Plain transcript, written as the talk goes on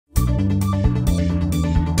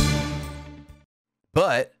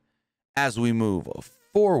But as we move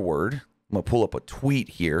forward, I'm going to pull up a tweet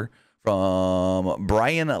here from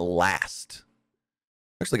Brian Last.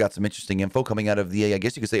 Actually got some interesting info coming out of the, I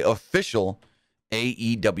guess you could say, official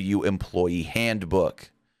AEW employee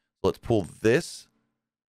handbook. Let's pull this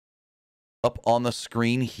up on the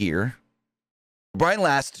screen here. Brian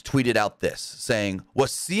Last tweeted out this, saying,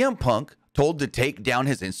 was CM Punk told to take down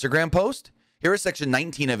his Instagram post? Here is section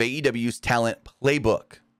 19 of AEW's talent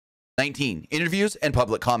playbook. 19, interviews and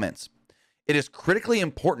public comments. It is critically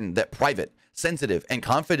important that private, sensitive, and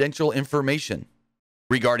confidential information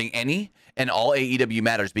regarding any and all AEW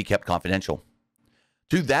matters be kept confidential.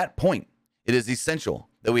 To that point, it is essential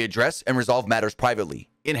that we address and resolve matters privately,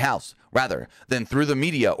 in-house, rather than through the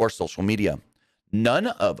media or social media. None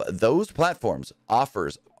of those platforms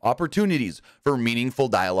offers opportunities for meaningful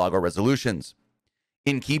dialogue or resolutions.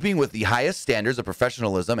 In keeping with the highest standards of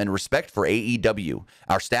professionalism and respect for AEW,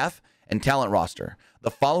 our staff, and talent roster,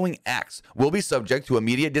 the following acts will be subject to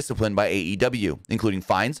immediate discipline by AEW, including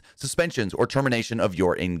fines, suspensions, or termination of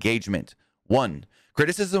your engagement. 1.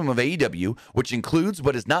 Criticism of AEW, which includes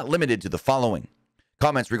but is not limited to the following: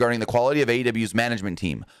 comments regarding the quality of AEW's management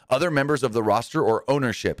team, other members of the roster or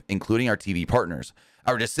ownership, including our TV partners,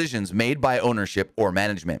 our decisions made by ownership or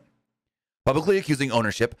management. Publicly accusing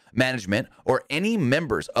ownership, management, or any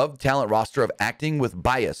members of talent roster of acting with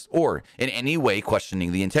bias or in any way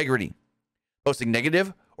questioning the integrity. Posting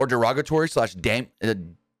negative or derogatory /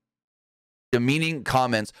 demeaning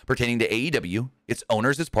comments pertaining to AEW, its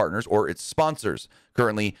owners, its partners, or its sponsors,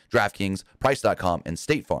 currently DraftKings, Price.com, and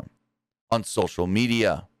State Farm, on social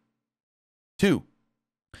media. 2.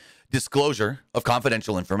 Disclosure of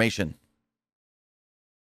confidential information.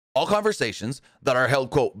 All conversations that are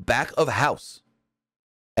held, quote, back of house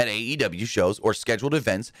at AEW shows or scheduled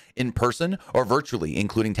events in person or virtually,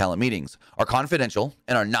 including talent meetings, are confidential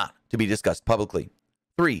and are not to be discussed publicly.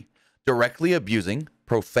 3. Directly abusing,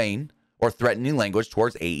 profane, or threatening language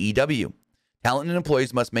towards AEW. Talent and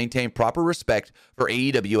employees must maintain proper respect for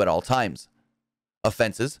AEW at all times.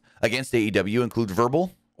 Offenses against AEW include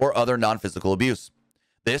verbal or other non-physical abuse.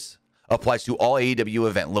 This applies to all AEW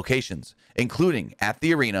event locations, including at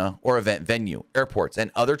the arena or event venue, airports,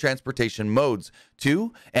 and other transportation modes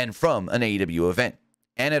to and from an AEW event,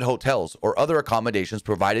 and at hotels or other accommodations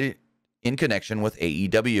provided in connection with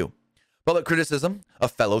AEW. Public criticism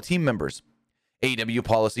of fellow team members. AEW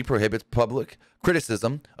policy prohibits public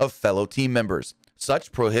criticism of fellow team members.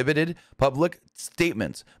 Such prohibited public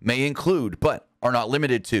statements may include, but are not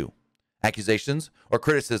limited to, accusations or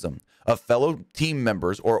criticism of fellow team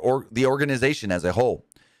members or the organization as a whole.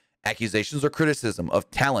 Accusations or criticism of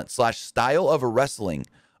talent / style of wrestling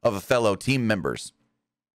of fellow team members.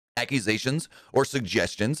 Accusations or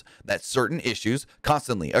suggestions that certain issues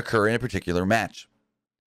constantly occur in a particular match.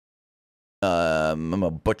 I'm going to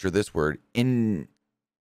butcher this word. Incendious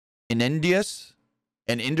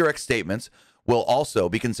and indirect statements will also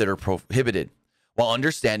be considered prohibited. While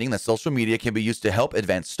understanding that social media can be used to help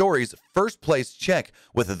advance stories, first place check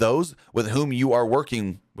with those with whom you are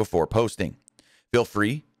working before posting. Feel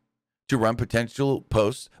free to run potential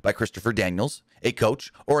posts by Christopher Daniels, a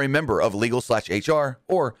coach or a member of legal / HR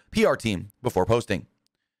or PR team before posting.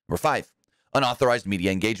 Number 5, unauthorized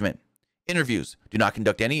media engagement. Interviews. Do not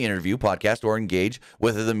conduct any interview, podcast, or engage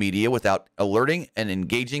with the media without alerting and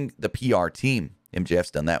engaging the PR team.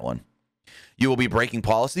 MJF's done that one. You will be breaking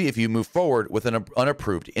policy if you move forward with an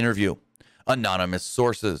unapproved interview. Anonymous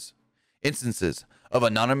sources. Instances of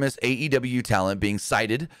anonymous AEW talent being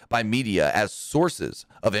cited by media as sources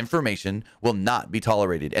of information will not be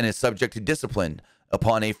tolerated and is subject to discipline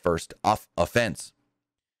upon a first offense.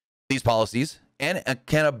 These policies and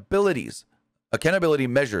accountability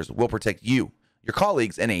measures will protect you, your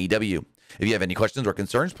colleagues, and AEW. If you have any questions or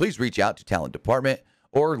concerns, please reach out to talent department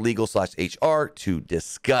or legal / HR to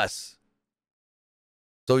discuss.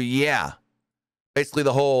 So yeah, basically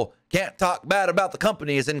the whole can't talk bad about the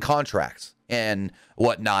company is in contracts and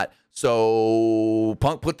whatnot. So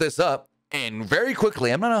Punk put this up, and very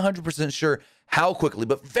quickly, I'm not 100% sure how quickly,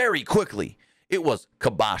 but very quickly, it was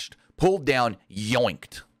kiboshed, pulled down,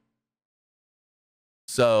 yoinked.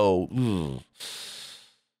 So,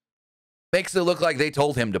 makes it look like they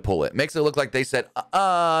told him to pull it. Makes it look like they said,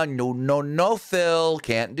 no, Phil,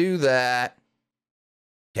 can't do that.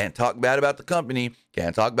 Can't talk bad about the company.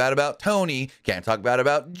 Can't talk bad about Tony. Can't talk bad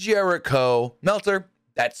about Jericho. Meltzer,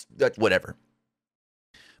 that's whatever.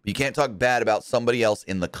 But you can't talk bad about somebody else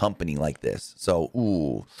in the company like this. So,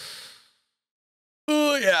 ooh,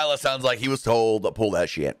 yeah, that sounds like he was told to pull that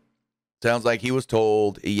shit. Sounds like he was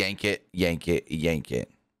told, yank it, yank it, yank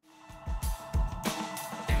it.